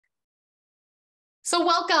So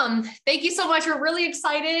welcome. Thank you so much. We're really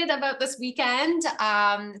excited about this weekend.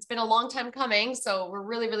 It's been a long time coming, so we're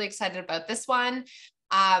really excited about this one.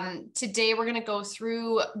 Today, we're going to go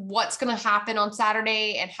through what's going to happen on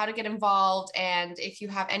Saturday and how to get involved. And if you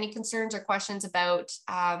have any concerns or questions about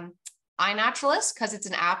iNaturalist, because it's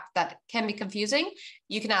an app that can be confusing,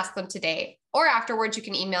 you can ask them today. Or afterwards, you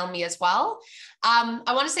can email me as well. I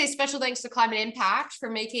want to say special thanks to Climate Impact for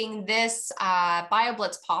making this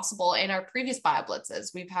BioBlitz possible. In our previous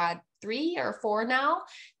BioBlitzes, we've had 3 or 4 now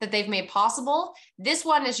that they've made possible. This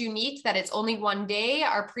one is unique that it's only one day.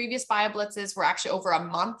 Our previous BioBlitzes were actually over a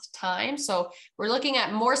month time. So we're looking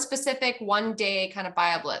at more specific one day kind of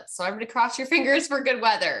BioBlitz. So everybody cross your fingers for good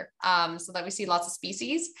weather so that we see lots of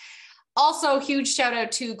species. Also, huge shout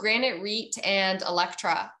out to Granite REIT and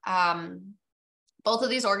Electra. Both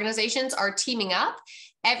of these organizations are teaming up.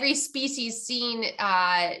 Every species seen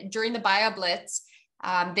during the BioBlitz,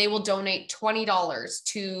 they will donate $20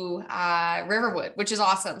 to Riverwood, which is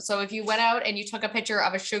awesome. So if you went out and you took a picture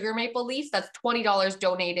of a sugar maple leaf, that's $20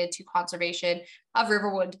 donated to conservation of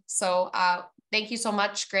Riverwood. So thank you so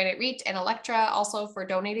much, Granite REIT and Electra, also for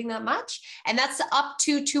donating that much. And that's up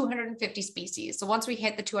to 250 species. So once we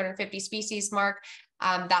hit the 250 species mark,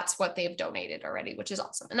 that's what they've donated already, which is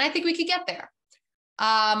awesome. And I think we could get there.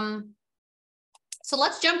 So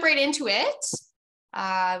let's jump right into it.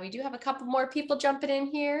 We do have a couple more people jumping in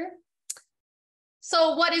here.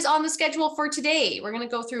 So what is on the schedule for today? We're going to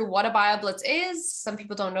go through what a BioBlitz is. Some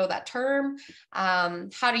people don't know that term.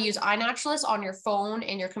 How to use iNaturalist on your phone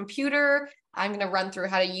and your computer. I'm going to run through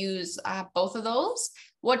how to use both of those.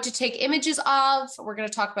 What to take images of. We're going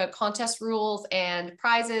to talk about contest rules and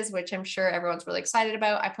prizes, which I'm sure everyone's really excited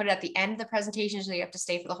about. I put it at the end of the presentation, so you have to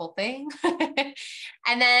stay for the whole thing.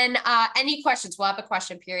 And then any questions, we'll have a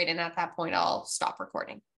question period. And at that point, I'll stop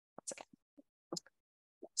recording. That's okay.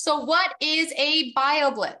 So what is a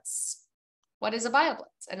BioBlitz? What is a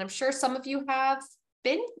BioBlitz? And I'm sure some of you have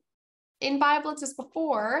been in BioBlitzes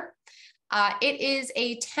before. It is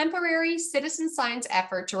a temporary citizen science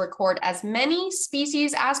effort to record as many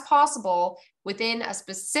species as possible within a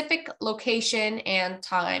specific location and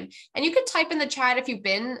time. And you could type in the chat if you've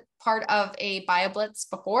been part of a BioBlitz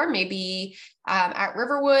before, maybe at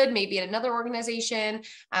Riverwood, maybe at another organization.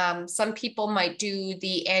 Some people might do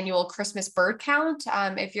the annual Christmas bird count.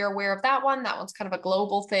 If you're aware of that one's kind of a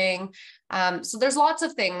global thing. So there's lots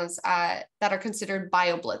of things that are considered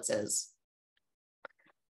BioBlitzes.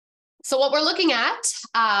 So what we're looking at,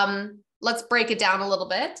 let's break it down a little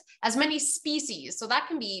bit, as many species. So that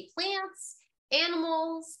can be plants,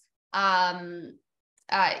 animals,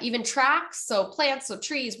 even tracks. So plants, so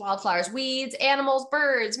trees, wildflowers, weeds, animals,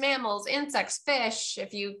 birds, mammals, insects, fish,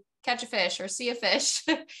 if you catch a fish or see a fish,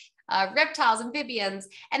 reptiles, amphibians,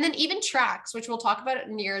 and then even tracks, which we'll talk about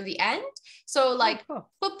near the end. So like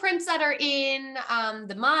footprints that are in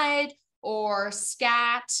the mud or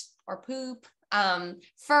scat or poop.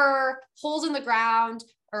 Fur, holes in the ground,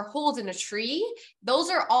 or holes in a tree. Those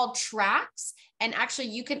are all tracks. And actually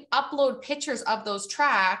you can upload pictures of those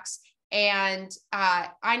tracks, and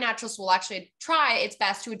iNaturalist will actually try its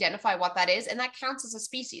best to identify what that is. And that counts as a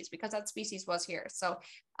species because that species was here. So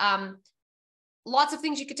lots of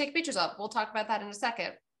things you could take pictures of. We'll talk about that in a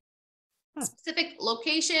second. Specific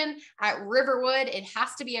location at Riverwood. It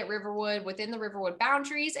has to be at Riverwood, within the Riverwood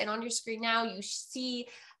boundaries. And on your screen now, you see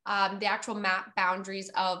the actual map boundaries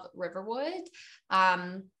of Riverwood.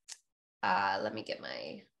 Let me get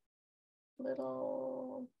my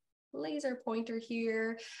little laser pointer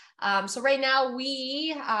here. So right now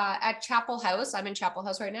we at Chapel House, I'm in Chapel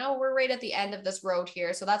House right now. We're right at the end of this road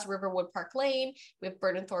here. So that's Riverwood Park Lane. We have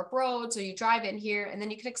Burnenthorpe Road. So you drive in here and then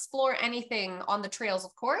you can explore anything on the trails,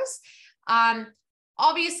 of course.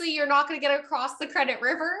 Obviously you're not going to get across the Credit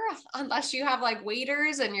River unless you have like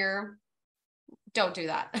waders and don't do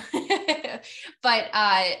that. But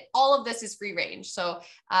all of this is free range. So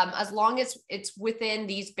as long as it's within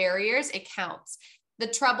these barriers, it counts. The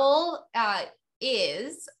trouble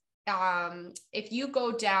is if you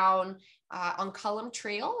go down on Cullum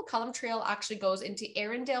Trail actually goes into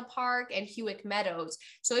Arundel Park and Hewick Meadows.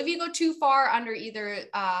 So if you go too far under either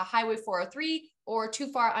Highway 403 or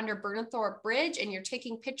too far under Burnenthorpe Bridge and you're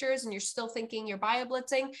taking pictures and you're still thinking you're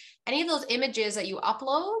BioBlitzing, any of those images that you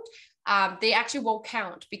upload, they actually won't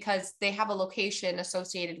count because they have a location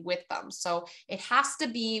associated with them. So it has to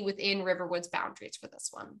be within Riverwood's boundaries for this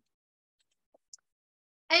one.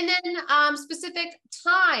 And then specific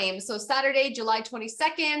time. So Saturday, July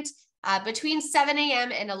 22nd, between 7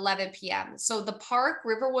 a.m. and 11 p.m. So the park,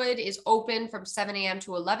 Riverwood, is open from 7 a.m.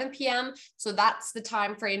 to 11 p.m. So that's the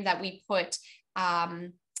time frame that we put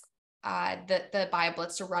the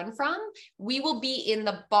BioBlitz to run from. We will be in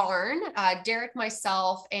the barn. Derek,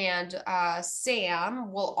 myself, and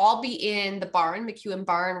Sam will all be in the barn, McEwen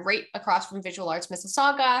Barn, right across from Visual Arts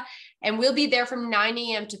Mississauga. And we'll be there from 9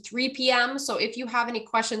 a.m. to 3 p.m. So if you have any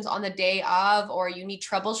questions on the day of, or you need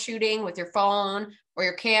troubleshooting with your phone or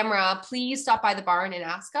your camera, please stop by the barn and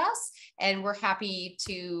ask us. And we're happy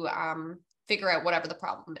to figure out whatever the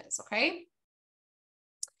problem is, okay?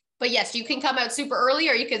 But yes, you can come out super early,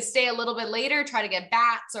 or you could stay a little bit later, try to get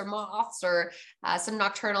bats or moths or some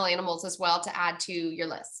nocturnal animals as well to add to your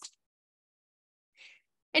list.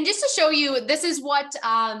 And just to show you, this is what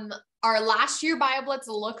our last year BioBlitz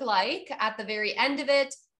will look like at the very end of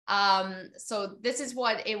it. So this is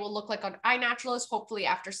what it will look like on iNaturalist, hopefully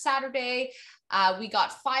after Saturday. We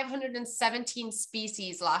got 517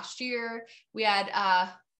 species last year. We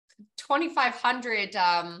had 2,500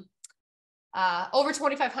 over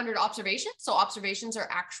 2,500 observations. So observations are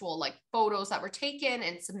actual like photos that were taken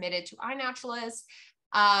and submitted to iNaturalist.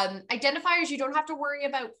 Identifiers you don't have to worry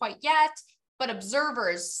about quite yet, but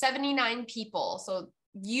observers, 79 people. So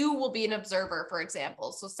you will be an observer, for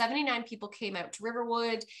example. So 79 people came out to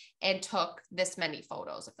Riverwood and took this many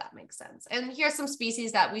photos, if that makes sense. And here's some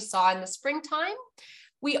species that we saw in the springtime.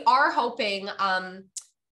 We are hoping,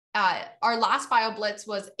 our last BioBlitz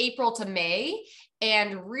was April to May,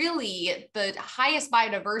 and really the highest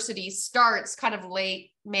biodiversity starts kind of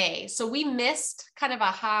late May. So we missed kind of a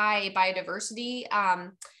high biodiversity.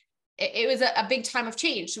 It was a big time of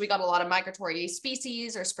change. So we got a lot of migratory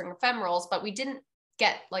species or spring ephemerals, but we didn't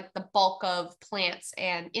get like the bulk of plants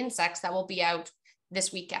and insects that will be out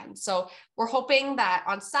this weekend. So we're hoping that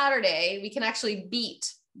on Saturday we can actually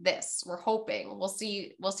beat this. We're hoping. We'll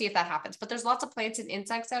see if that happens. But there's lots of plants and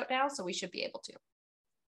insects out now, so we should be able to.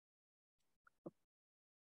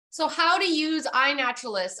 So how to use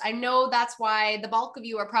iNaturalist. I know that's why the bulk of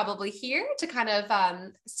you are probably here to kind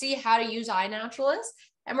of see how to use iNaturalist.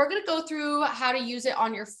 And we're going to go through how to use it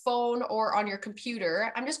on your phone or on your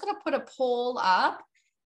computer. I'm just going to put a poll up,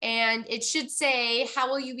 and it should say, how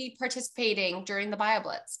will you be participating during the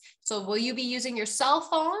BioBlitz? So will you be using your cell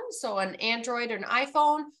phone, so an Android or an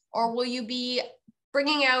iPhone, or will you be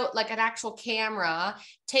bringing out like an actual camera,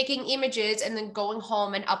 taking images, and then going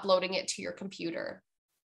home and uploading it to your computer?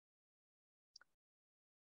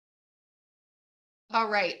 All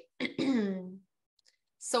right.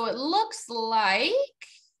 So it looks like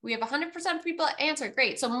we have 100% people answer.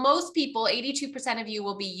 Great. So most people, 82% of you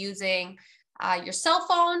will be using your cell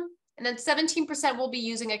phone, and then 17% will be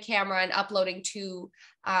using a camera and uploading to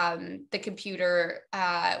the computer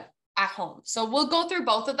at home. So we'll go through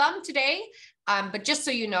both of them today, but just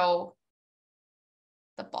so you know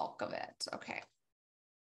the bulk of it. Okay.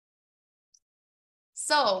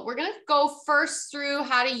 So we're going to go first through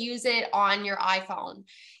how to use it on your iPhone.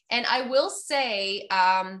 And I will say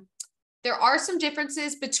there are some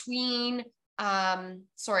differences between,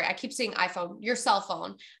 sorry, I keep saying iPhone, your cell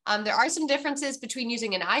phone. There are some differences between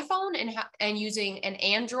using an iPhone and using an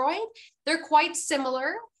Android. They're quite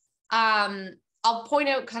similar. I'll point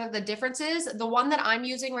out kind of the differences. The one that I'm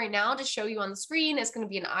using right now to show you on the screen is going to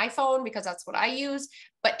be an iPhone because that's what I use,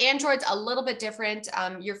 but Android's a little bit different.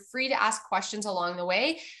 You're free to ask questions along the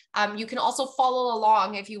way. You can also follow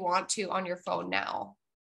along if you want to on your phone now.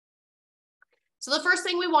 So the first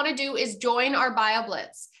thing we want to do is join our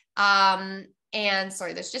BioBlitz. And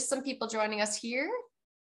sorry, there's just some people joining us here.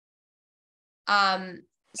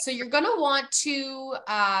 So you're going to want to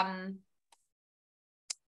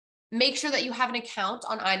make sure that you have an account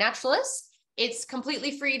on iNaturalist. It's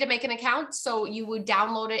completely free to make an account. So you would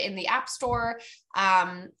download it in the App Store,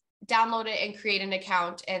 download it and create an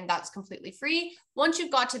account, and that's completely free. Once you've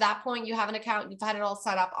got to that point, you have an account, you've had it all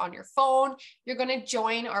set up on your phone, you're going to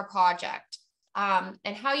join our project.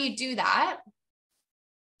 And how you do that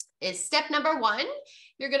is step number 1,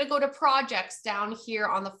 you're going to go to projects down here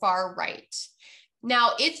on the far right.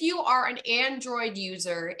 Now, if you are an Android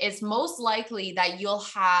user, it's most likely that you'll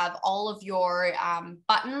have all of your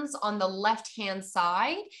buttons on the left-hand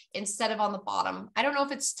side instead of on the bottom. I don't know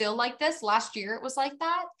if it's still like this. Last year it was like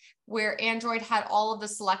that, where Android had all of the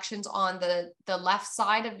selections on the left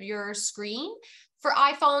side of your screen. For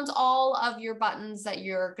iPhones, all of your buttons that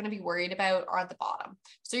you're going to be worried about are at the bottom.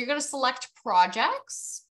 So you're going to select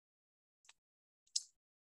projects.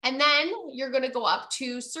 And then you're going to go up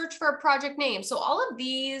to search for a project name. So all of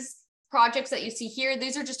these projects that you see here,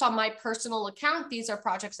 these are just on my personal account. These are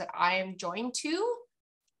projects that I am joined to.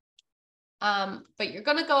 But you're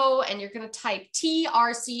going to go and you're going to type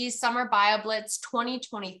TRC Summer BioBlitz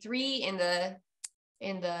 2023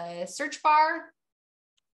 in the search bar.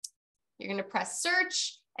 You're going to press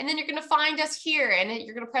search, And then you're going to find us here and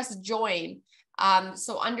you're going to press join.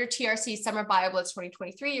 So under TRC Summer BioBlitz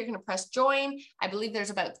 2023, you're going to press join. I believe there's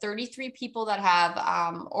about 33 people that have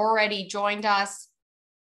already joined us.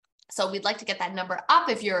 So we'd like to get that number up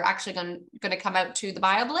if you're actually going to come out to the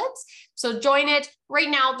BioBlitz. So join it. Right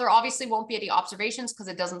now, there obviously won't be any observations because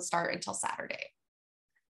it doesn't start until Saturday.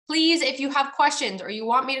 Please, if you have questions or you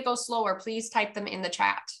want me to go slower, please type them in the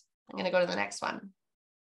chat. I'm going to go to the next one.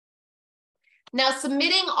 Now,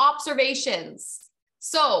 submitting observations.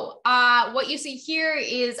 So what you see here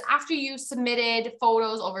is after you submitted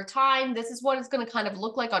photos over time, this is what it's going to kind of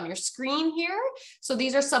look like on your screen here. So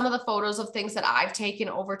these are some of the photos of things that I've taken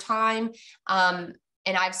over time and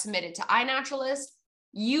I've submitted to iNaturalist.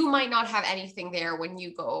 You might not have anything there when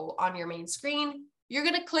you go on your main screen. You're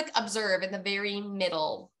going to click observe in the very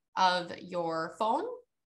middle of your phone.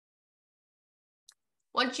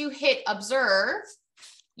 Once you hit observe,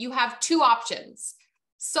 you have two options.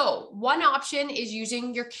 So one option is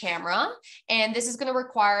using your camera, and this is going to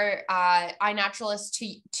require iNaturalist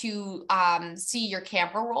to see your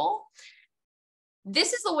camera roll.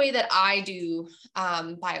 This is the way that I do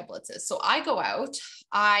BioBlitzes. So I go out,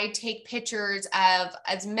 I take pictures of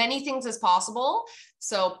as many things as possible.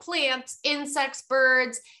 So plants, insects,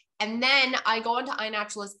 birds, and then I go into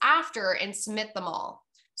iNaturalist after and submit them all.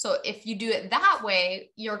 So if you do it that way,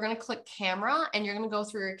 you're going to click camera and you're going to go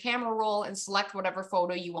through your camera roll and select whatever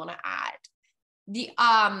photo you want to add. The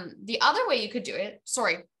other way you could do it,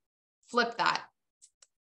 flip that.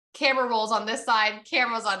 Camera rolls on this side,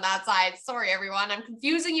 cameras on that side. Sorry, everyone, I'm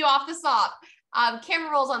confusing you off the top. Camera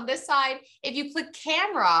rolls on this side. If you click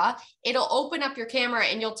camera, it'll open up your camera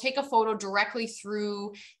and you'll take a photo directly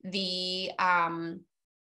through the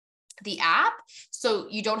app. So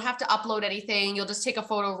you don't have to upload anything. You'll just take a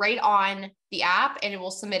photo right on the app and it will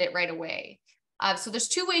submit it right away. So there's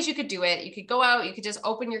two ways you could do it. You could go out, you could just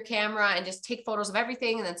open your camera and just take photos of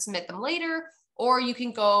everything and then submit them later, or you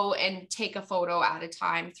can go and take a photo at a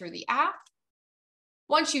time through the app.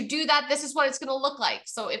 Once you do that, this is what it's going to look like.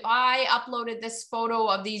 So if I uploaded this photo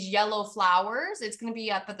of these yellow flowers, it's going to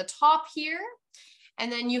be up at the top here.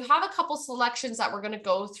 And then you have a couple selections that we're going to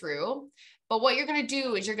go through. But what you're going to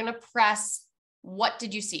do is you're going to press, what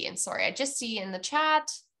did you see? And sorry, I just see in the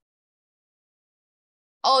chat.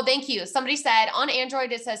 Oh, thank you. Somebody said on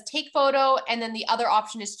Android, it says take photo. And then the other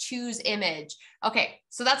option is choose image. Okay,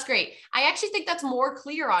 so that's great. I actually think that's more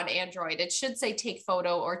clear on Android. It should say take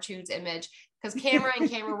photo or choose image because camera and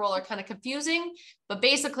camera roll are kind of confusing. But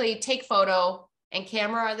basically take photo and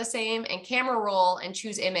camera are the same, and camera roll and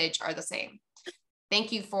choose image are the same.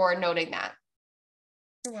 Thank you for noting that.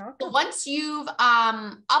 You're welcome. So once you've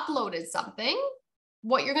uploaded something,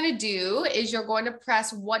 what you're going to do is you're going to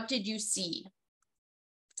press, what did you see?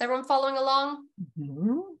 Is everyone following along?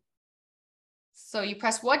 Mm-hmm. So you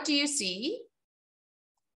press, what do you see?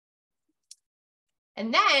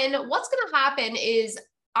 And then what's going to happen is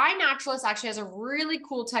iNaturalist actually has a really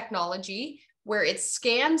cool technology where it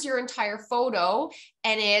scans your entire photo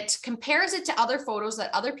and it compares it to other photos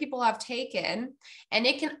that other people have taken. And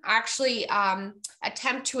it can actually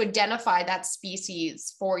attempt to identify that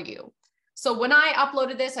species for you. So when I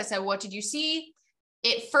uploaded this, I said, what did you see?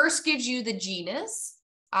 It first gives you the genus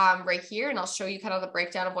right here. And I'll show you kind of the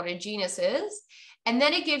breakdown of what a genus is. And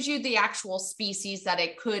then it gives you the actual species that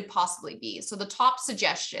it could possibly be. So the top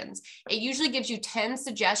suggestions, it usually gives you 10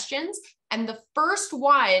 suggestions. And the first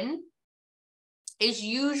one is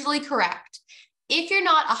usually correct. If you're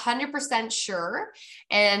not 100% sure,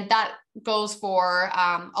 and that goes for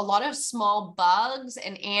a lot of small bugs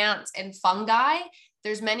and ants and fungi,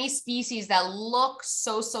 there's many species that look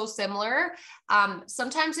so similar.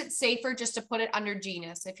 Sometimes it's safer just to put it under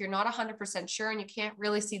genus if you're not 100% sure and you can't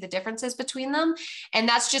really see the differences between them. And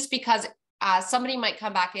that's just because somebody might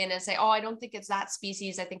come back in and say, oh, I don't think it's that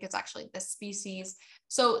species. I think it's actually this species.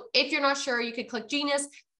 So if you're not sure, you could click genus.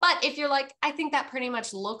 But if you're like, I think that pretty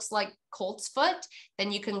much looks like colt's foot,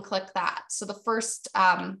 then you can click that. So the first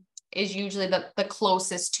is usually the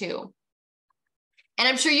closest to. And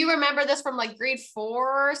I'm sure you remember this from like grade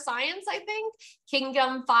 4 science, I think.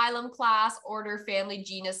 Kingdom, phylum, class, order, family,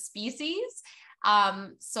 genus, species.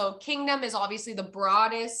 So kingdom is obviously the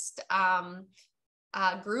broadest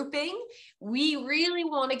grouping. We really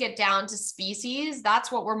want to get down to species.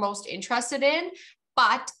 That's what we're most interested in.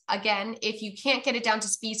 But again, if you can't get it down to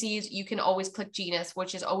species, you can always click genus,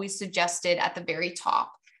 which is always suggested at the very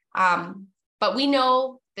top. But we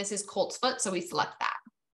know this is colt's foot, so we select that.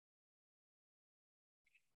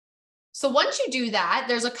 So once you do that,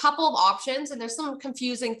 there's a couple of options and there's some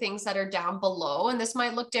confusing things that are down below. And this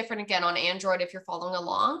might look different again on Android if you're following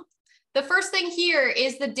along. The first thing here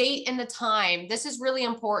is the date and the time. This is really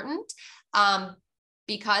important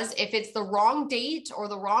because if it's the wrong date or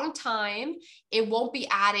the wrong time, it won't be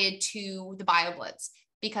added to the BioBlitz.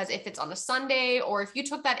 Because if it's on a Sunday or if you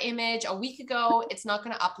took that image a week ago, it's not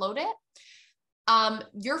going to upload it.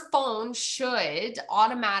 Your phone should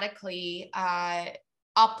automatically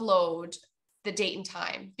upload the date and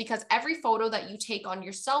time, because every photo that you take on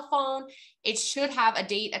your cell phone, it should have a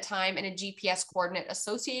date, a time, and a GPS coordinate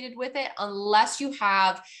associated with it, unless you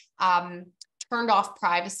have turned off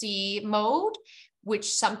privacy mode,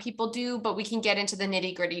 which some people do, but we can get into the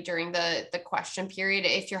nitty-gritty during the question period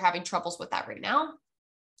if you're having troubles with that right now.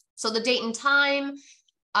 So the date and time,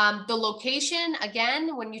 the location,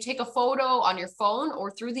 again, when you take a photo on your phone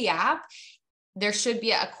or through the app, there should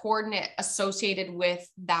be a coordinate associated with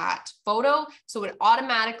that photo. So it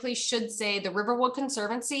automatically should say the Riverwood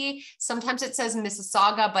Conservancy. Sometimes it says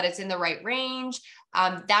Mississauga, but it's in the right range.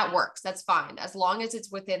 That works, that's fine, as long as it's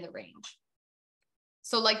within the range.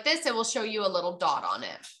 So like this, it will show you a little dot on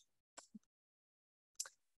it.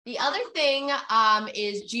 The other thing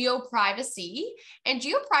is geoprivacy, and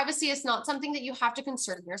geoprivacy is not something that you have to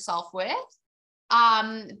concern yourself with.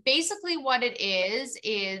 Basically what it is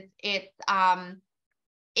it,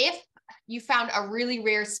 if you found a really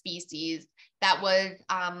rare species that was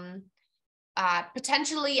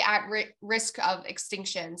potentially at risk of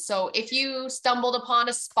extinction. So if you stumbled upon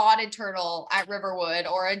a spotted turtle at Riverwood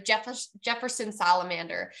or a Jefferson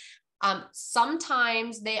salamander,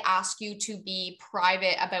 sometimes they ask you to be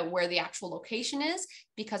private about where the actual location is,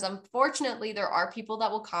 because unfortunately there are people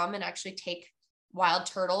that will come and actually take wild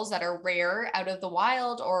turtles that are rare out of the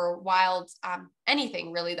wild, or wild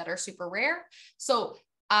anything really that are super rare. So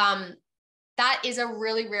that is a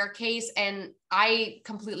really rare case, and I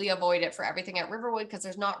completely avoid it for everything at Riverwood because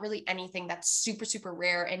there's not really anything that's super, super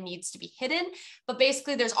rare and needs to be hidden. But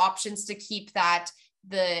basically there's options to keep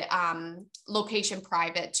the location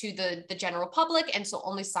private to the general public, and so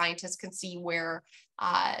only scientists can see where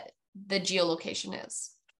the geolocation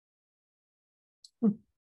is.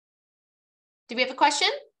 Do we have a question?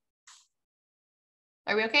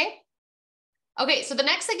 Are we okay? Okay, so the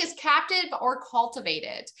next thing is captive or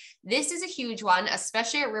cultivated. This is a huge one,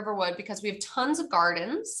 especially at Riverwood, because we have tons of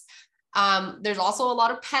gardens. There's also a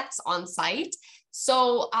lot of pets on site.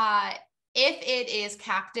 So if it is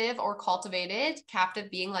captive or cultivated, captive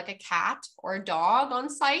being like a cat or a dog on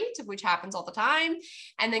site, which happens all the time,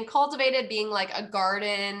 and then cultivated being like a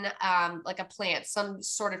garden, like a plant, some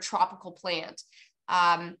sort of tropical plant.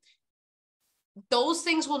 Those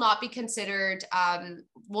things will not be considered,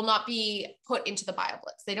 will not be put into the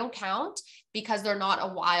BioBlitz. They don't count because they're not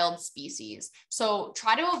a wild species. So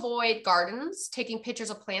try to avoid gardens, taking pictures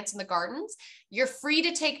of plants in the gardens. You're free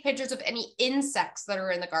to take pictures of any insects that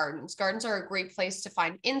are in the gardens. Gardens are a great place to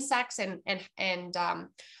find insects and a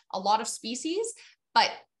lot of species,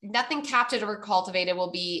 but nothing captive or cultivated will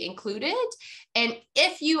be included. And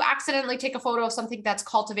if you accidentally take a photo of something that's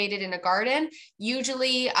cultivated in a garden,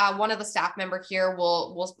 usually one of the staff member here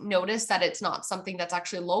will notice that it's not something that's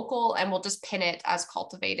actually local, and we'll just pin it as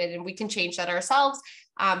cultivated, and we can change that ourselves.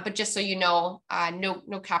 But just so you know,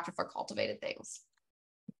 no captive or cultivated things.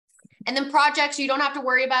 And then projects, you don't have to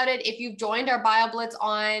worry about it. If you've joined our BioBlitz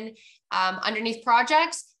on underneath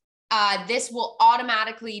projects, this will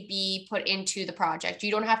automatically be put into the project.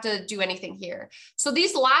 You don't have to do anything here. So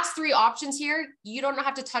these last three options here, you don't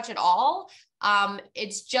have to touch at all.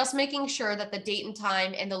 It's just making sure that the date and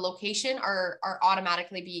time and the location are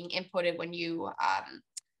automatically being inputted when you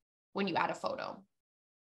add a photo.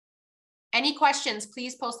 Any questions,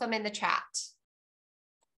 please post them in the chat.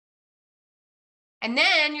 And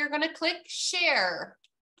then you're going to click share,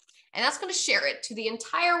 and that's going to share it to the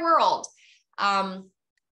entire world.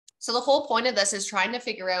 So the whole point of this is trying to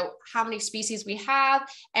figure out how many species we have,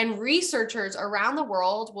 and researchers around the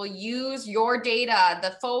world will use your data,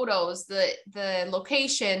 the photos, the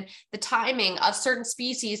location, the timing of certain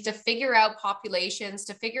species to figure out populations,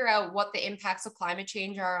 to figure out what the impacts of climate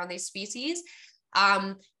change are on these species.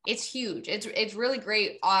 It's huge. It's really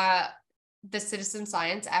great, the citizen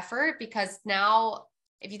science effort, because now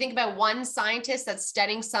if you think about one scientist that's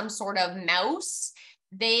studying some sort of mouse,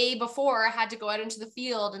 they before had to go out into the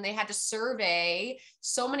field and they had to survey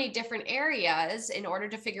so many different areas in order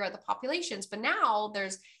to figure out the populations. But now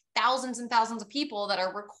there's thousands and thousands of people that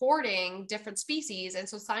are recording different species. And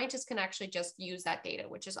so scientists can actually just use that data,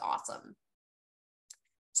 which is awesome.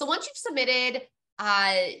 So once you've submitted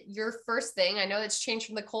your first thing, I know it's changed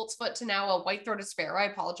from the colt's foot to now a white-throated sparrow.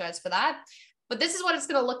 I apologize for that. but this is what it's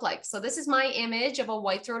going to look like. So this is my image of a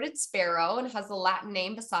white-throated sparrow and has the Latin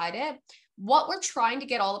name beside it. What we're trying to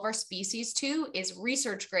get all of our species to is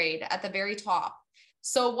research grade at the very top.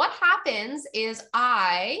 So what happens is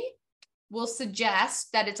I will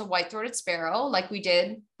suggest that it's a white-throated sparrow like we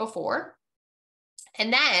did before.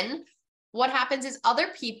 And then what happens is other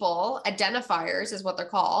people, identifiers is what they're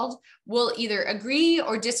called, will either agree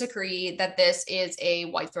or disagree that this is a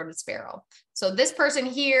white-throated sparrow. So this person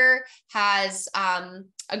here has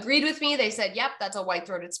agreed with me. They said, yep, that's a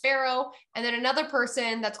white-throated sparrow. And then another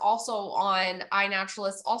person that's also on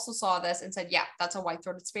iNaturalist also saw this and said, yeah, that's a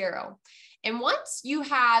white-throated sparrow. And once you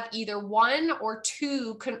have either one or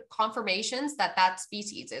two confirmations that that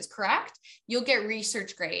species is correct, you'll get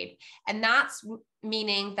research grade. And that's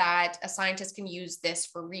meaning that a scientist can use this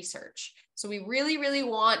for research. So we really, really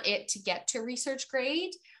want it to get to research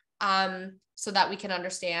grade so that we can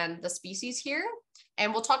understand the species here.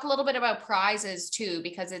 And we'll talk a little bit about prizes too,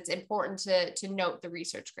 because it's important to note the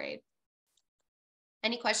research grade.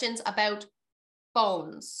 Any questions about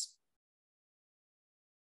bones?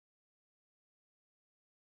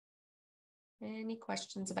 Any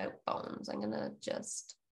questions about bones? I'm gonna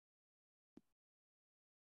just,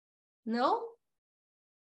 no?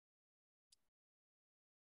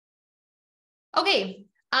 Okay,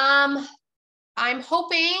 I'm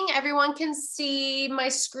hoping everyone can see my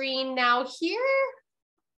screen now here.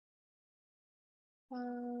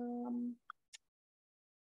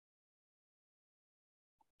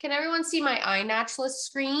 Can everyone see my iNaturalist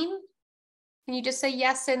screen? Can you just say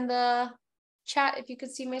yes in the chat if you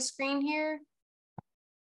could see my screen here?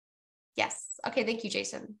 Yes. Okay, thank you,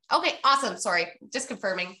 Jason. Okay, awesome. Sorry, just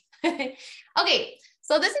confirming. Okay,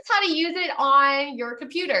 so this is how to use it on your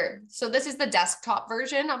computer. So this is the desktop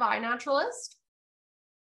version of iNaturalist.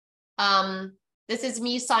 This is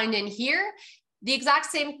me signed in here. The exact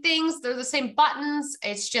same things, they're the same buttons,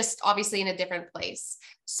 it's just obviously in a different place.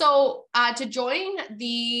 So to join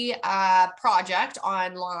the project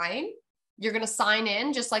online, you're gonna sign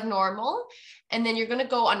in just like normal, and then you're gonna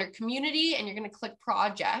go under community and you're gonna click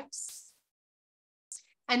projects.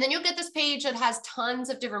 And then you'll get this page that has tons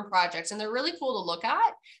of different projects, and they're really cool to look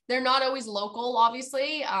at. They're not always local,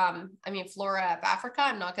 obviously. I mean, Flora of Africa,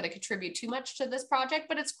 I'm not going to contribute too much to this project,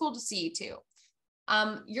 but it's cool to see too.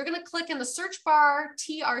 You're going to click in the search bar,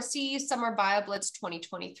 TRC Summer BioBlitz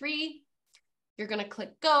 2023. You're going to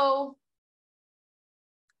click go.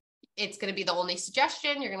 It's going to be the only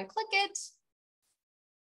suggestion. You're going to click it.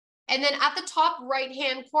 And then at the top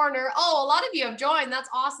right-hand corner, oh, a lot of you have joined. That's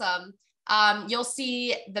awesome. You'll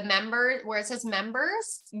see the member where it says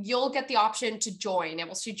members, you'll get the option to join. It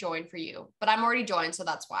will say join for you, but I'm already joined, so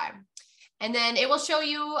that's why. And then it will show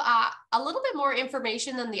you a little bit more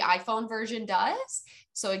information than the iPhone version does.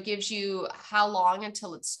 So it gives you how long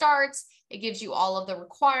until it starts. It gives you all of the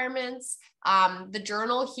requirements. The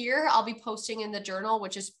journal here, I'll be posting in the journal,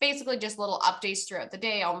 which is basically just little updates throughout the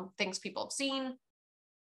day on things people have seen.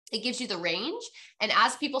 It gives you the range. And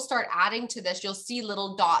as people start adding to this, you'll see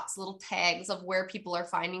little dots, little tags of where people are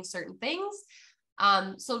finding certain things.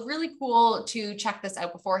 So really cool to check this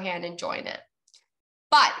out beforehand and join it.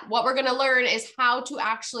 But what we're going to learn is how to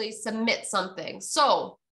actually submit something.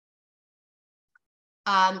 So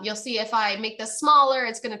you'll see if I make this smaller,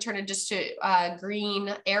 it's going to turn it just to a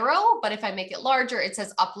green arrow. But if I make it larger, it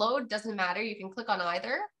says upload. Doesn't matter. You can click on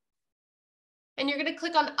either. And you're going to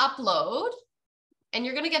click on upload. And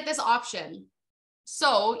you're going to get this option.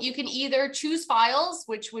 So you can either choose files,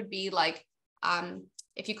 which would be like,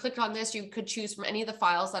 if you click on this, you could choose from any of the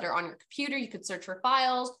files that are on your computer. You could search for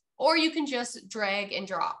files, or you can just drag and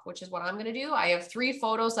drop, which is what I'm going to do. I have 3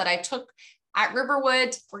 photos that I took at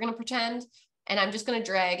Riverwood. We're going to pretend, and I'm just going to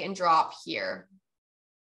drag and drop here.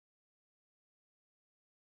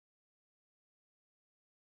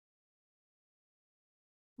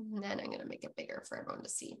 And then I'm going to make it bigger for everyone to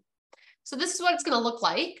see. So this is what it's going to look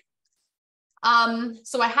like.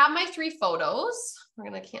 So I have my 3 photos. We're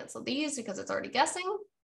going to cancel these because it's already guessing.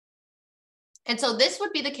 And so this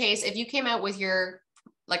would be the case if you came out with your,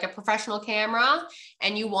 like a professional camera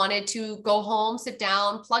and you wanted to go home, sit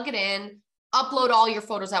down, plug it in, upload all your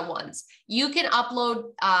photos at once. You can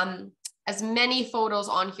upload as many photos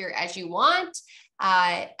on here as you want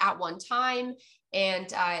at one time.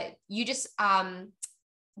 And you just,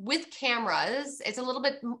 with cameras, it's a little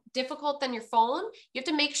bit difficult than your phone. You have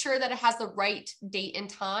to make sure that it has the right date and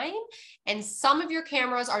time. And some of your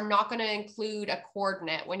cameras are not going to include a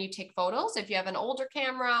coordinate when you take photos. If you have an older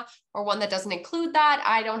camera or one that doesn't include that,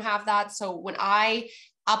 I don't have that. So when I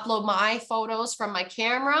upload my photos from my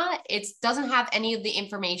camera, it doesn't have any of the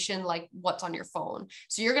information like what's on your phone.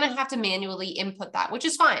 So you're going to have to manually input that, which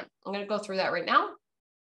is fine. I'm going to go through that right now.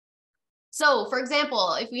 So for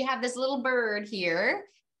example, if we have this little bird here,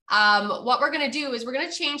 what we're going to do is we're going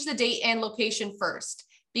to change the date and location first,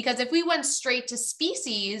 because if we went straight to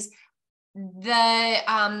species, the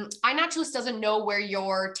iNaturalist doesn't know where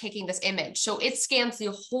you're taking this image. So it scans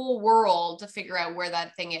the whole world to figure out where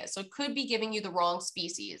that thing is. So it could be giving you the wrong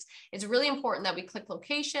species. It's really important that we click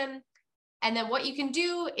location. And then what you can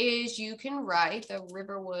do is you can write the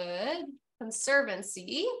Riverwood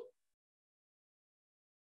Conservancy,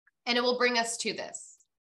 and it will bring us to this.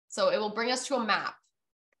 So it will bring us to a map.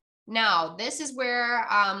 Now, this is where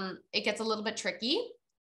it gets a little bit tricky.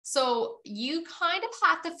 So you kind of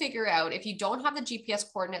have to figure out, if you don't have the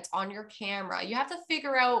GPS coordinates on your camera, you have to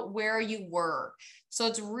figure out where you were. So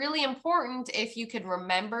it's really important if you can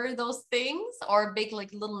remember those things, or big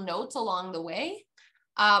like little notes along the way.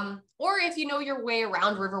 Or if you know your way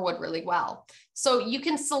around Riverwood really well. So you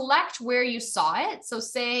can select where you saw it. So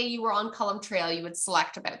say you were on Cullum Trail, you would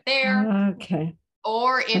select about there. Okay.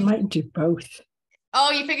 Or if I might do both. Oh,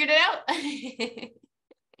 you figured it out?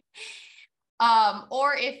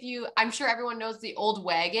 Or if you, I'm sure everyone knows the old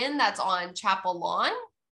wagon that's on Chapel Lawn.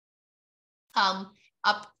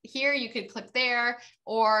 Up here, you could click there.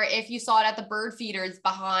 Or if you saw it at the bird feeders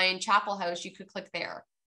behind Chapel House, you could click there.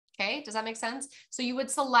 Okay, does that make sense? So you would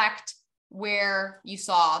select where you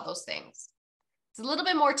saw those things. It's a little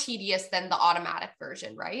bit more tedious than the automatic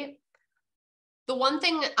version, right? The one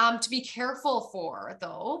thing to be careful for,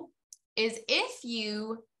 though, is if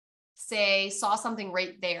you, say, saw something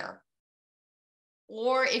right there,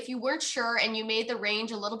 or if you weren't sure and you made the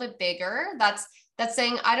range a little bit bigger, that's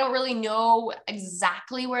saying, I don't really know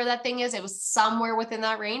exactly where that thing is. It was somewhere within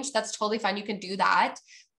that range. That's totally fine. You can do that.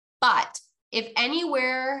 But if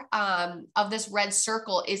anywhere of this red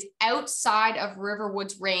circle is outside of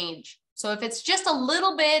Riverwood's range, so if it's just a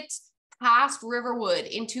little bit past Riverwood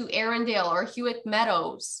into Arundel or Hewitt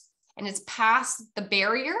Meadows, and it's past the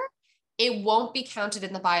barrier, it won't be counted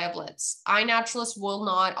in the BioBlitz. iNaturalist will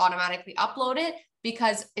not automatically upload it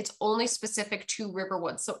because it's only specific to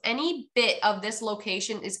Riverwood. So any bit of this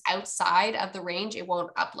location is outside of the range, it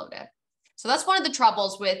won't upload it. So that's one of the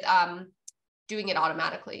troubles with doing it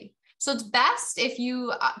automatically. So it's best if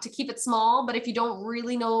you, to keep it small, but if you don't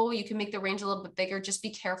really know, you can make the range a little bit bigger. Just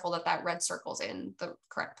be careful that that red circle's in the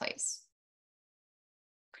correct place.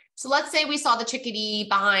 So let's say we saw the chickadee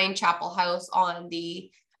behind Chapel House on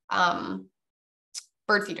the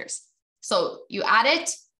bird feeders. So you add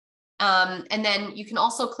it, and then you can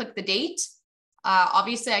also click the date.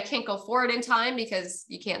 Obviously, I can't go forward in time because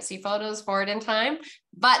you can't see photos forward in time,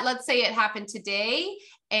 but let's say it happened today.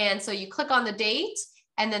 And so you click on the date,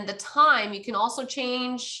 and then the time you can also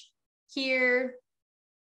change here.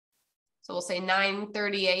 So we'll say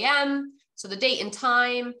 9:30 a.m. So the date and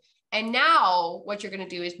time. And now what you're going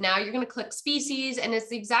to do is now you're going to click species, and it's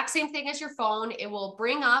the exact same thing as your phone. It will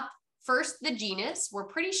bring up first the genus. We're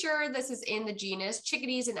pretty sure this is in the genus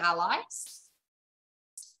chickadees and allies.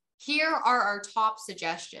 Here are our top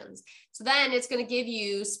suggestions. So then it's going to give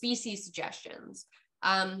you species suggestions.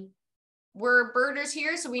 We're birders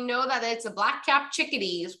here, so we know that it's a black-capped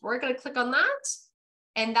chickadees. We're going to click on that,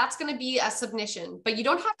 and that's going to be a submission. But you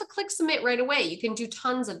don't have to click submit right away. You can do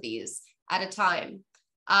tons of these at a time.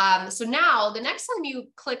 So now the next time you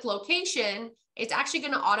click location, it's actually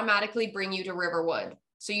going to automatically bring you to Riverwood.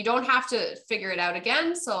 So you don't have to figure it out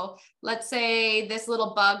again. So let's say this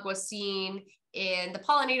little bug was seen in the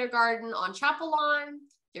pollinator garden on Chapel Lawn.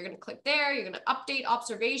 You're going to click there. You're going to update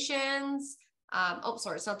observations. Oh,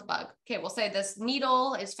 sorry, it's not the bug. Okay, we'll say this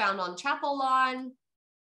needle is found on Chapel Lawn.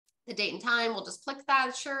 The date and time, we'll just click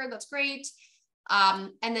that. Sure, that's great.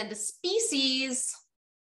 And then the species,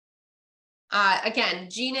 again,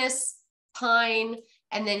 genus, pine,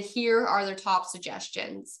 and then here are their top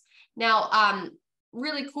suggestions. Now,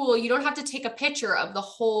 really cool, you don't have to take a picture of the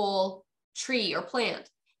whole tree or plant.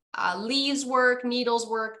 Leaves work, needles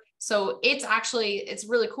work. So it's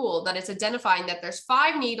really cool that it's identifying that there's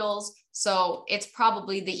 5 needles. So it's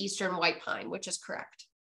probably the eastern white pine, which is correct.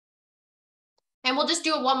 And we'll just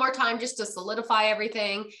do it one more time just to solidify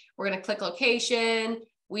everything. We're going to click location.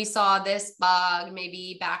 We saw this bug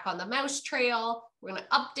maybe back on the mouse trail. We're going to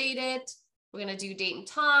update it. We're going to do date and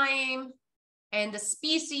time. And the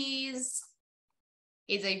species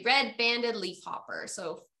is a red-banded leafhopper.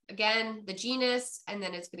 So again, the genus, and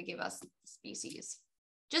then it's going to give us the species.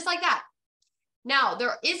 Just like that. Now,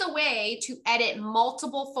 there is a way to edit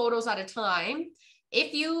multiple photos at a time.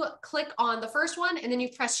 If you click on the first one and then you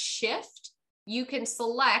press shift, you can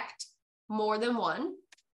select more than one.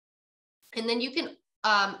 And then you can,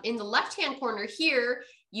 in the left-hand corner here,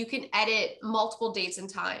 you can edit multiple dates and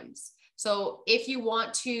times. So if you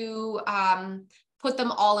want to put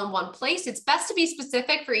them all in one place, it's best to be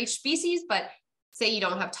specific for each species, but say you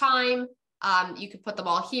don't have time, you could put them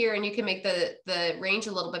all here, and you can make the range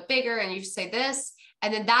a little bit bigger, and you say this,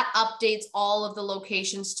 and then that updates all of the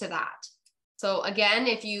locations to that. So again,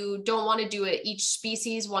 if you don't want to do it each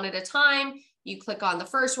species one at a time, you click on the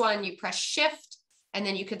first one, you press Shift, and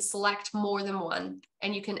then you could select more than one,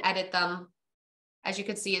 and you can edit them. As you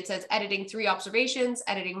can see, it says editing 3 observations,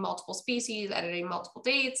 editing multiple species, editing multiple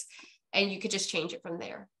dates, and you could just change it from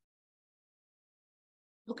there.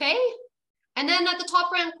 Okay. And then at the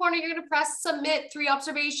top right corner, you're going to press Submit 3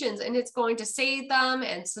 observations, and it's going to save them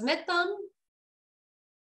and submit them.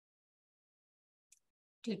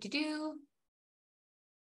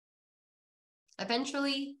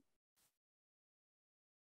 Eventually.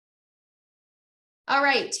 All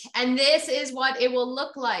right, and this is what it will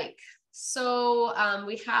look like. So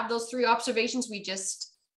we have those 3 observations we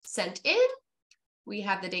just sent in. We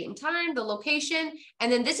have the date and time, the location,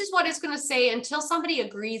 and then this is what it's going to say until somebody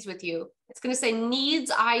agrees with you. It's going to say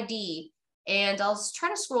needs ID, and I'll try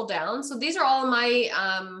to scroll down. So these are all my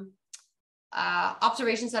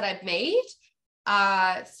observations that I've made.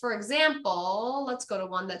 For example, let's go to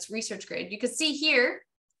one that's research grade. You can see here,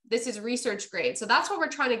 this is research grade. So that's what we're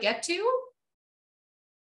trying to get to.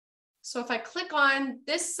 So if I click on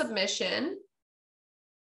this submission,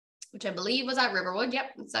 which I believe was at Riverwood.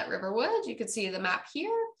 Yep, it's at Riverwood. You can see the map here.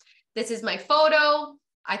 This is my photo.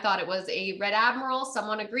 I thought it was a red admiral.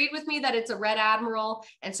 Someone agreed with me that it's a red admiral.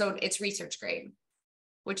 And so it's research grade,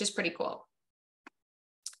 which is pretty cool.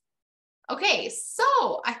 Okay,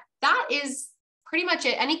 so that is pretty much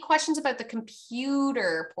it. Any questions about the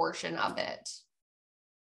computer portion of it?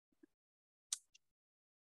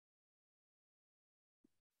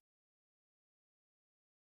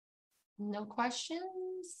 No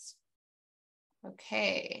questions?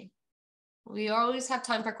 Okay. We always have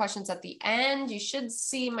time for questions at the end. You should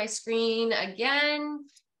see my screen again.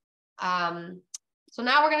 So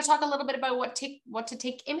now we're going to talk a little bit about what to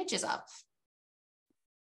take images of.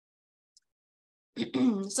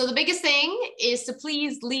 So the biggest thing is to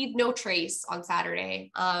please leave no trace on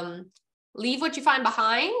Saturday. Leave what you find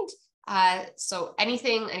behind. So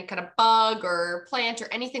anything, any kind of bug or plant or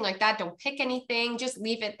anything like that, don't pick anything, just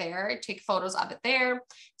leave it there, take photos of it there.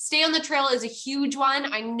 Stay on the trail is a huge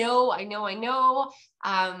one. I know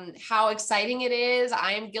how exciting it is.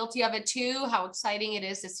 I am guilty of it too, how exciting it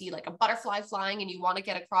is to see like a butterfly flying and you want to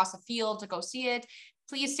get across a field to go see it.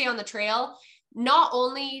 Please stay on the trail. Not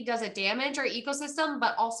only does it damage our ecosystem,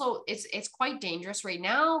 but also it's quite dangerous right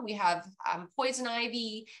now. We have poison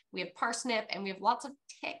ivy, we have parsnip, and we have lots of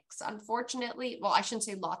ticks, unfortunately. Well, I shouldn't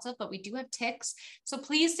say lots of, but we do have ticks. So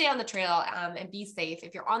please stay on the trail and be safe.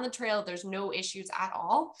 If you're on the trail, there's no issues at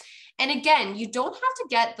all. And again, you don't have to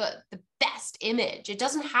get the best image. It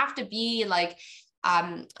doesn't have to be like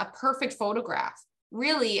a perfect photograph.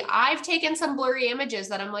 Really, I've taken some blurry images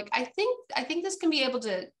that I'm like, I think this can be able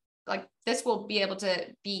to, like, this will be able to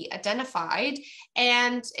be identified,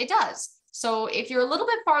 and it does. So if you're a little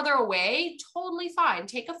bit farther away, totally fine.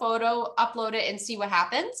 Take a photo, upload it, and see what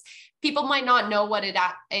happens. People might not know what it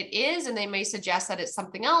is, and they may suggest that it's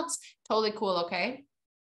something else. Totally cool, okay?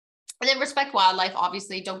 And then respect wildlife,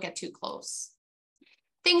 obviously, don't get too close.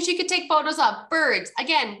 Things you could take photos of, birds.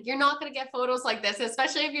 Again, you're not gonna get photos like this,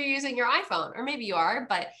 especially if you're using your iPhone, or maybe you are,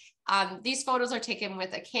 but these photos are taken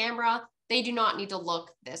with a camera. They do not need to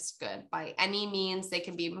look this good by any means. They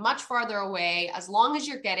can be much farther away. As long as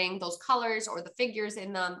you're getting those colors or the figures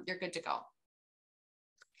in them, you're good to go.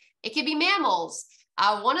 It could be mammals.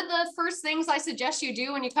 One of the first things I suggest you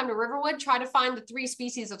do when you come to Riverwood, try to find the 3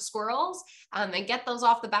 species of squirrels and get those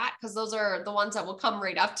off the bat, because those are the ones that will come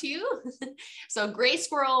right up to you. So gray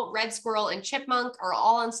squirrel, red squirrel, and chipmunk are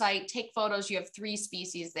all on site. Take photos. You have 3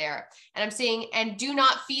 species there. And I'm seeing, and do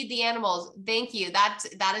not feed the animals. Thank you.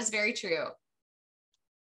 That is very true.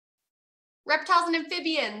 Reptiles and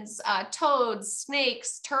amphibians, toads,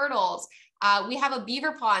 snakes, turtles. We have a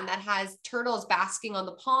beaver pond that has turtles basking on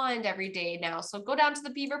the pond every day now. So go down to the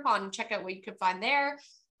beaver pond and check out what you could find there.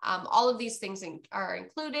 All of these things are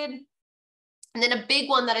included. And then a big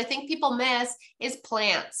one that I think people miss is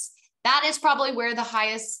plants. That is probably where the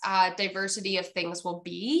highest diversity of things will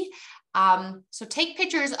be. So take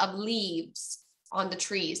pictures of leaves on the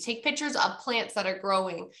trees. Take pictures of plants that are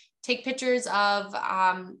growing. Take pictures of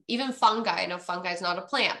even fungi. I know fungi is not a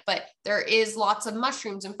plant, but there is lots of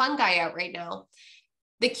mushrooms and fungi out right now.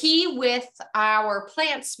 The key with our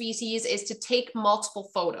plant species is to take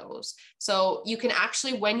multiple photos. So you can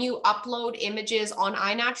actually, when you upload images on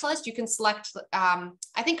iNaturalist, you can select, I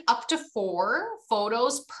think, up to 4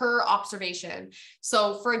 photos per observation.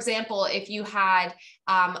 So for example, if you had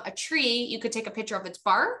a tree, you could take a picture of its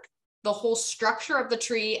bark, the whole structure of the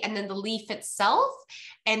tree, and then the leaf itself,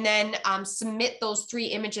 and then submit those 3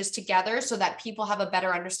 images together so that people have a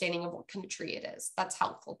better understanding of what kind of tree it is. That's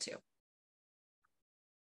helpful too.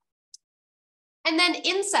 And then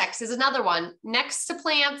insects is another one. Next to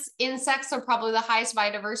plants, insects are probably the highest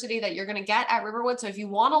biodiversity that you're going to get at Riverwood. So if you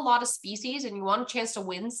want a lot of species and you want a chance to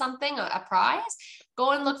win something, a prize,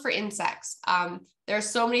 go and look for insects. There's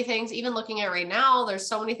so many things, even looking at right now, there's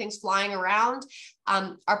so many things flying around.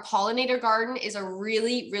 Our pollinator garden is a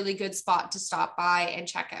really, really good spot to stop by and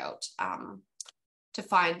check out to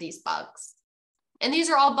find these bugs. And these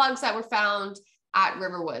are all bugs that were found at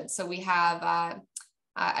Riverwood. So we have,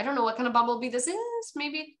 I don't know what kind of bumblebee this is.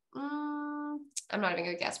 Maybe, I'm not even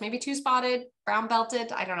gonna guess. Maybe 2-spotted, brown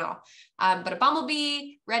belted, I don't know. But a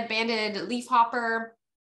bumblebee, red banded leafhopper,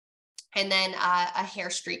 and then a hair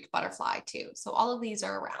streak butterfly too. So all of these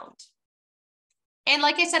are around. And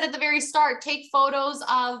like I said at the very start, take photos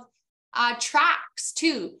of tracks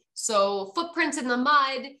too. So footprints in the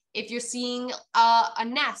mud, if you're seeing a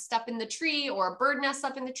nest up in the tree or a bird nest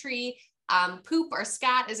up in the tree, poop or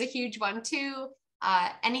scat is a huge one too.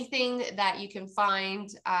 Anything that you can find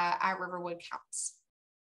at Riverwood counts.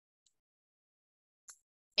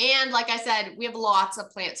 And like I said, we have lots of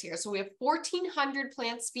plants here. So we have 1,400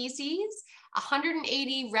 plant species,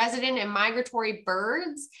 180 resident and migratory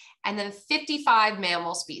birds, and then 55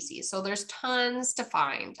 mammal species. So there's tons to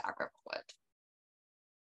find at Riverwood.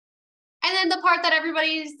 And then the part that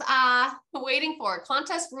everybody's waiting for,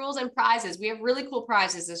 contest rules and prizes. We have really cool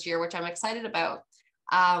prizes this year, which I'm excited about.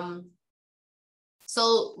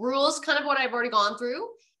 So rules, kind of what I've already gone through.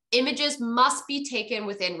 Images must be taken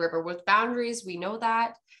within Riverwood boundaries. We know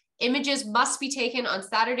that. Images must be taken on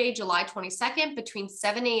Saturday, July 22nd between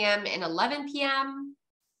 7 a.m. and 11 p.m.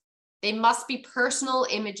 They must be personal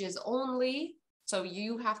images only. So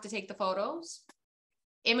you have to take the photos.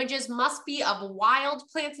 Images must be of wild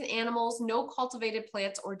plants and animals, no cultivated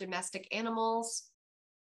plants or domestic animals.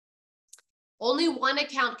 Only one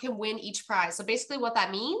account can win each prize. So basically what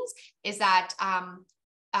that means is that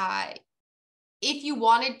if you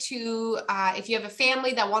wanted to, if you have a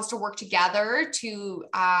family that wants to work together to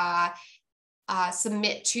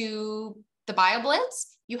submit to the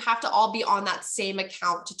BioBlitz, you have to all be on that same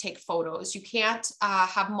account to take photos. You can't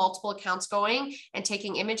have multiple accounts going and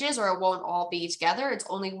taking images, or it won't all be together. It's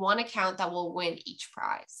only one account that will win each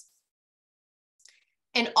prize.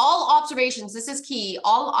 And all observations, this is key,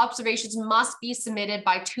 all observations must be submitted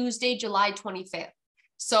by Tuesday, July 25th.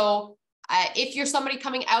 So if you're somebody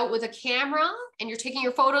coming out with a camera and you're taking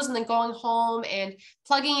your photos and then going home and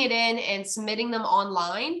plugging it in and submitting them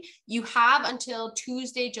online, you have until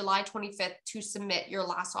Tuesday, July 25th to submit your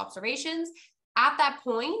last observations. At that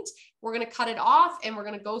point, we're going to cut it off and we're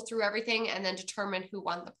going to go through everything and then determine who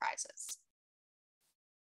won the prizes.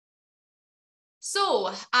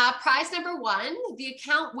 So prize number 1, the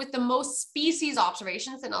account with the most species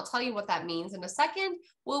observations, and I'll tell you what that means in a second,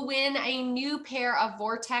 will win a new pair of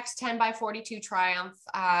Vortex 10x42 Triumph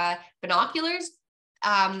binoculars.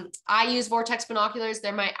 I use Vortex binoculars.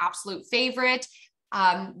 They're my absolute favorite.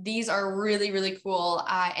 These are really, really cool.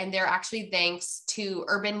 And they're actually thanks to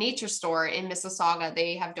Urban Nature Store in Mississauga.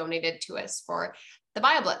 They have donated to us for the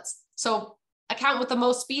BioBlitz. So account with the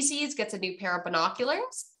most species gets a new pair of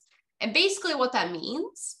binoculars. And basically what that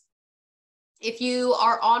means, if you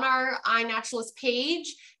are on our iNaturalist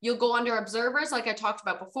page, you'll go under observers like I talked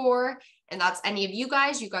about before, and that's any of you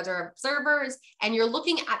guys are observers, and you're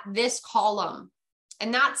looking at this column,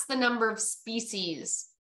 and that's the number of species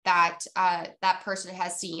that that person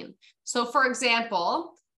has seen. So for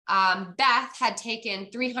example, Beth had taken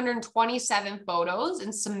 327 photos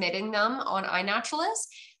and submitting them on iNaturalist.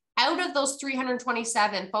 Out of those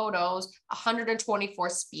 327 photos, 124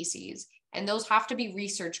 species, and those have to be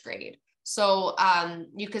research grade. So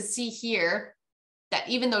you can see here that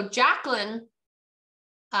even though Jacqueline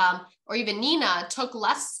or even Nina took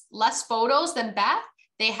less photos than Beth,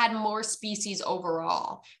 they had more species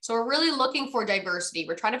overall. So we're really looking for diversity.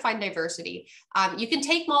 We're trying to find diversity. You can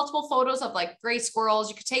take multiple photos of like gray squirrels.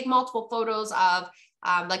 You could take multiple photos of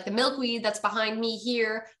like the milkweed that's behind me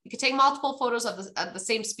here. You could take multiple photos of the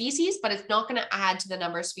same species, but it's not going to add to the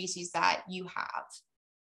number of species that you have.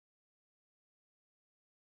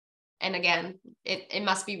 And again, it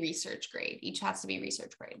must be research grade. Each has to be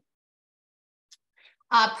research grade.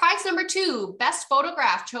 Prize number 2, best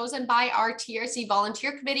photograph chosen by our TRC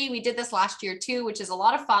volunteer committee. We did this last year too, which is a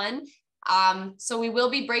lot of fun. So we will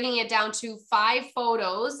be bringing it down to 5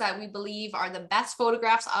 photos that we believe are the best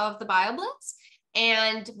photographs of the BioBlitz.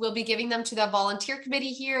 And we'll be giving them to the volunteer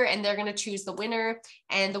committee here, and they're going to choose the winner.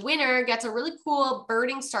 And the winner gets a really cool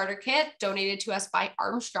birding starter kit donated to us by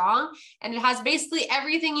Armstrong. And it has basically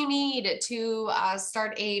everything you need to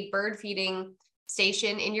start a bird feeding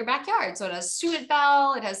station in your backyard. So it has suet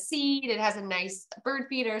bell, it has seed, it has a nice bird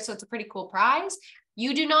feeder. So it's a pretty cool prize.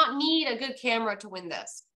 You do not need a good camera to win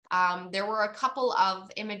this. There were a couple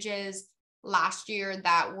of images last year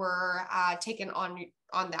that were taken on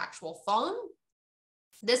the actual phone.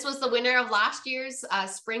 This was the winner of last year's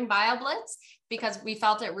Spring BioBlitz because we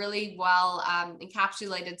felt it really well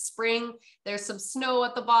encapsulated spring. There's some snow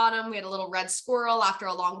at the bottom. We had a little red squirrel after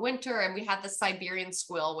a long winter, and we had the Siberian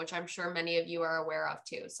squirrel, which I'm sure many of you are aware of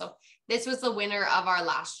too. So this was the winner of our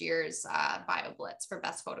last year's BioBlitz for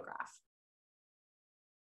best photograph.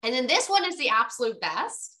 And then this one is the absolute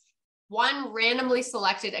best. One randomly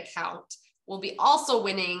selected account will be also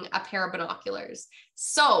winning a pair of binoculars.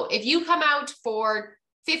 So if you come out for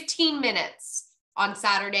 15 minutes on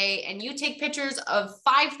Saturday and you take pictures of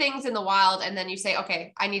 5 things in the wild, and then you say,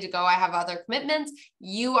 okay, I need to go, I have other commitments,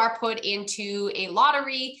 you are put into a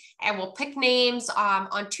lottery, and we'll pick names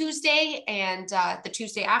on Tuesday and the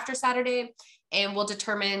Tuesday after Saturday, and we'll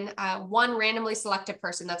determine one randomly selected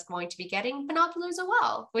person that's going to be getting binoculars as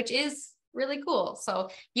well, which is really cool.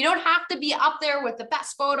 So you don't have to be up there with the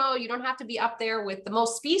best photo. You don't have to be up there with the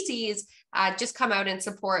most species. Just come out and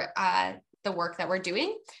support the work that we're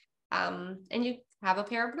doing. And you have a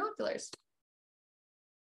pair of binoculars.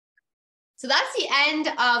 So that's the end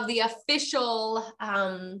of the official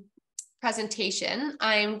presentation.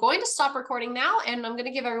 I'm going to stop recording now, and I'm going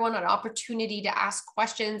to give everyone an opportunity to ask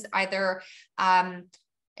questions, either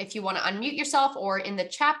if you want to unmute yourself or in the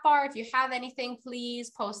chat bar. If you have anything, please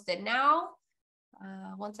post it now.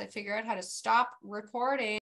 Once I figure out how to stop recording.